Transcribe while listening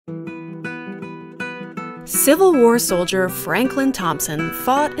Civil War soldier Franklin Thompson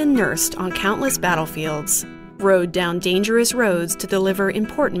fought and nursed on countless battlefields, rode down dangerous roads to deliver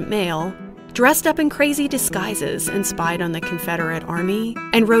important mail, dressed up in crazy disguises and spied on the Confederate Army,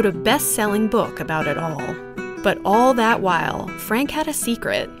 and wrote a best-selling book about it all. But all that while, Frank had a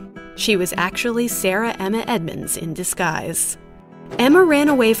secret. She was actually Sarah Emma Edmonds in disguise. Emma ran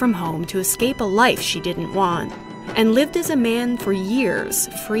away from home to escape a life she didn't want, and lived as a man for years,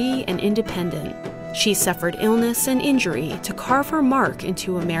 free and independent. She suffered illness and injury to carve her mark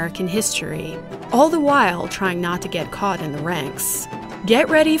into American history, all the while trying not to get caught in the ranks. Get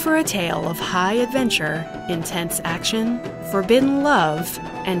ready for a tale of high adventure, intense action, forbidden love,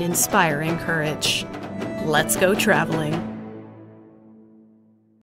 and inspiring courage. Let's go traveling.